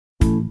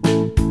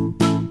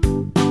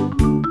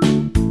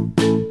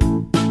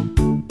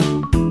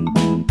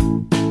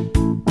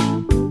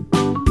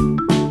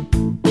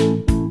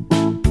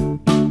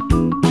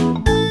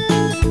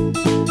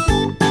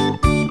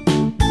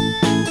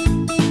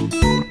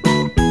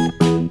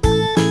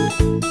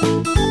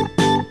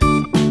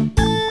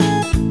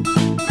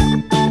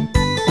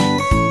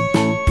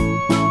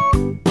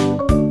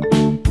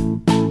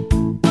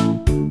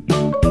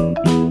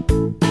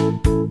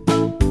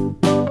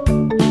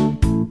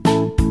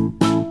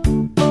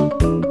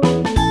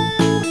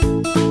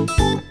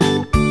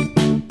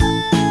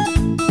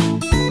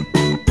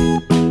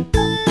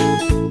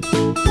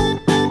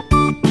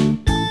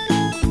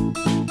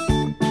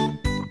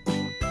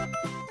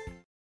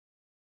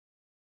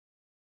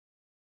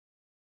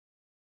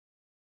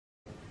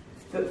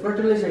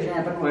Fertilization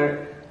happens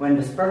when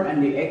the sperm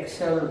and the egg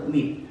cell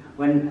meet.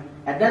 When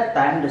at that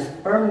time the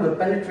sperm will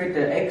penetrate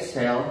the egg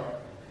cell,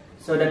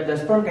 so that the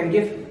sperm can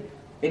give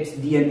its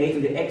DNA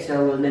to the egg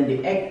cell. Well, then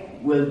the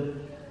egg will,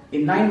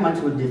 in 9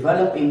 months, will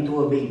develop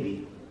into a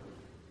baby.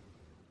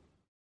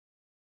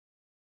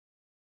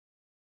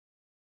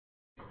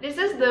 This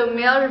is the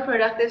male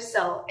reproductive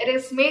cell. It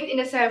is made in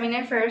the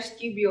seminiferous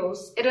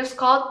tubules. It is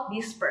called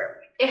the sperm.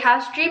 It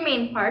has three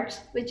main parts,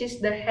 which is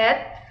the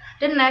head,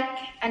 the neck,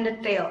 and the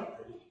tail.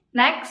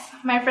 Next,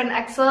 my friend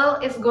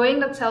Axel is going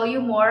to tell you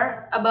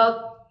more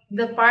about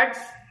the parts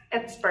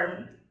at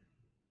sperm.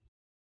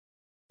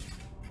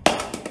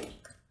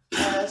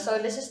 So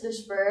this is the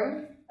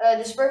sperm.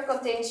 The sperm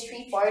contains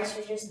three parts,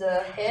 which is the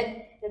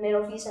head, the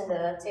middle piece, and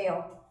the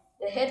tail.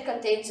 The head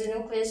contains the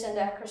nucleus and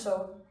the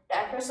acrosome. The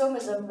acrosome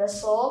is a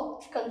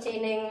vessel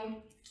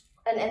containing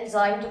an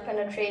enzyme to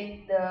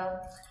penetrate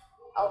the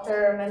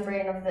outer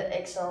membrane of the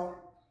egg cell.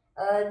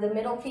 The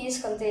middle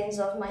piece contains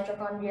of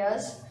mitochondria,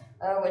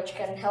 which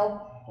can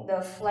help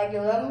the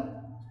flagellum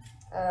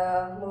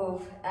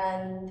move,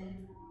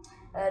 and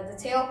the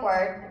tail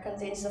part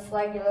contains the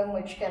flagellum,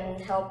 which can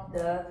help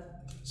the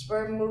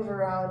sperm move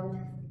around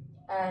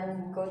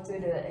and go through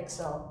the egg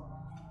cell.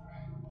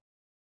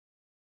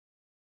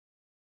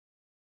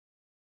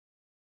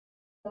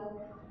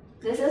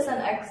 This is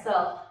an egg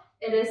cell.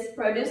 It is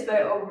produced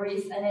by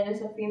ovaries and it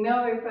is a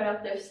female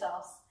reproductive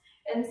cells.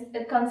 And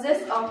it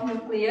consists of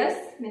nucleus,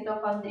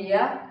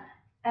 mitochondria,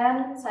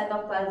 and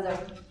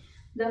cytoplasm.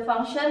 The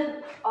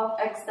function of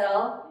egg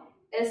cell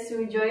is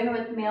to join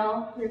with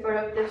male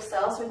reproductive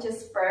cells, which is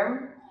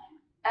sperm,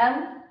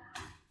 and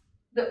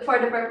for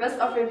the purpose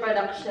of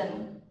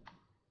reproduction.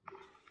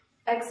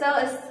 Egg cell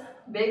is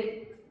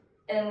big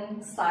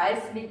in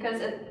size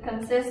because it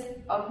consists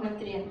of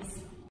nutrients.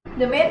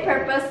 The main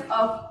purpose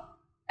of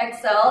egg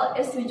cell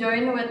is to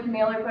join with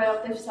male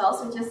reproductive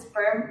cells, which is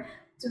sperm,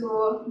 to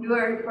do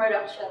a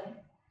reproduction.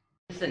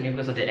 This is the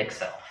nucleus of the egg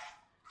cell.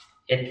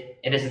 It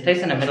is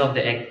placed in the middle of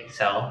the egg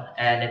cell,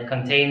 and it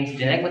contains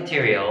genetic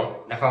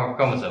material in the form of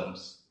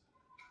chromosomes.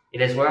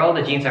 It is where all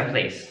the genes are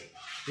placed.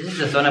 This is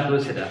the zona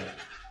pellucida,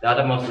 the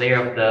outermost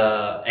layer of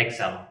the egg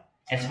cell,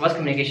 and it supports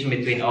communication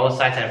between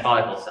oocytes and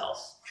follicle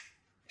cells,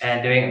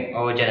 and during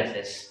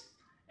oogenesis.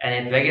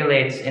 And it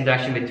regulates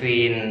interaction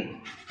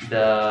between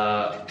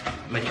the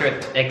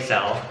matured egg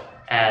cell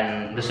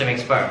and the swimming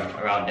sperm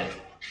around it.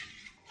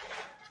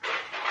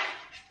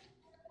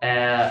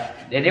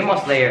 The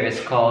innermost layer is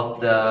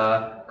called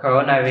the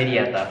corona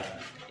radiata.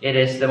 It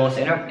is the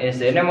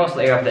innermost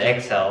layer of the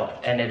egg cell,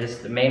 and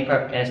its main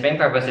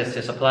purpose is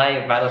to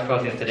supply vital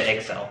proteins to the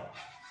egg cell.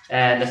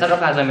 And the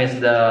cytoplasm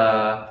is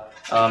the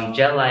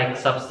gel-like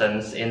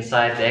substance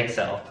inside the egg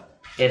cell.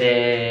 It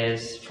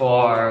is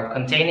for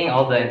containing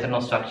all the internal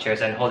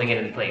structures and holding it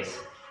in place.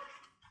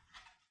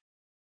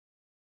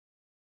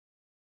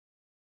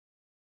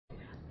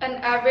 An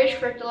average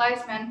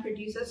fertilized man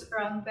produces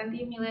around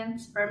 20 million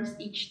sperms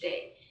each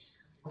day.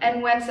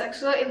 And when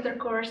sexual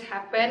intercourse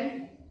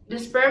happens, the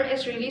sperm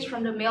is released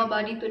from the male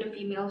body to the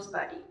female's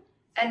body.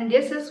 And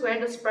this is where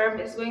the sperm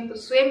is going to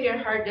swim their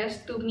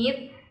hardest to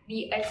meet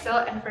the egg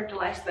cell and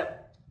fertilize them.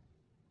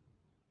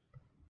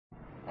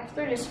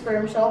 After the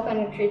sperm cell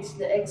penetrates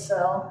the egg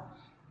cell,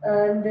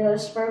 the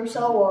sperm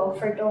cell will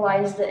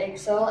fertilize the egg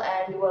cell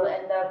and will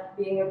end up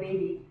being a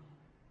baby.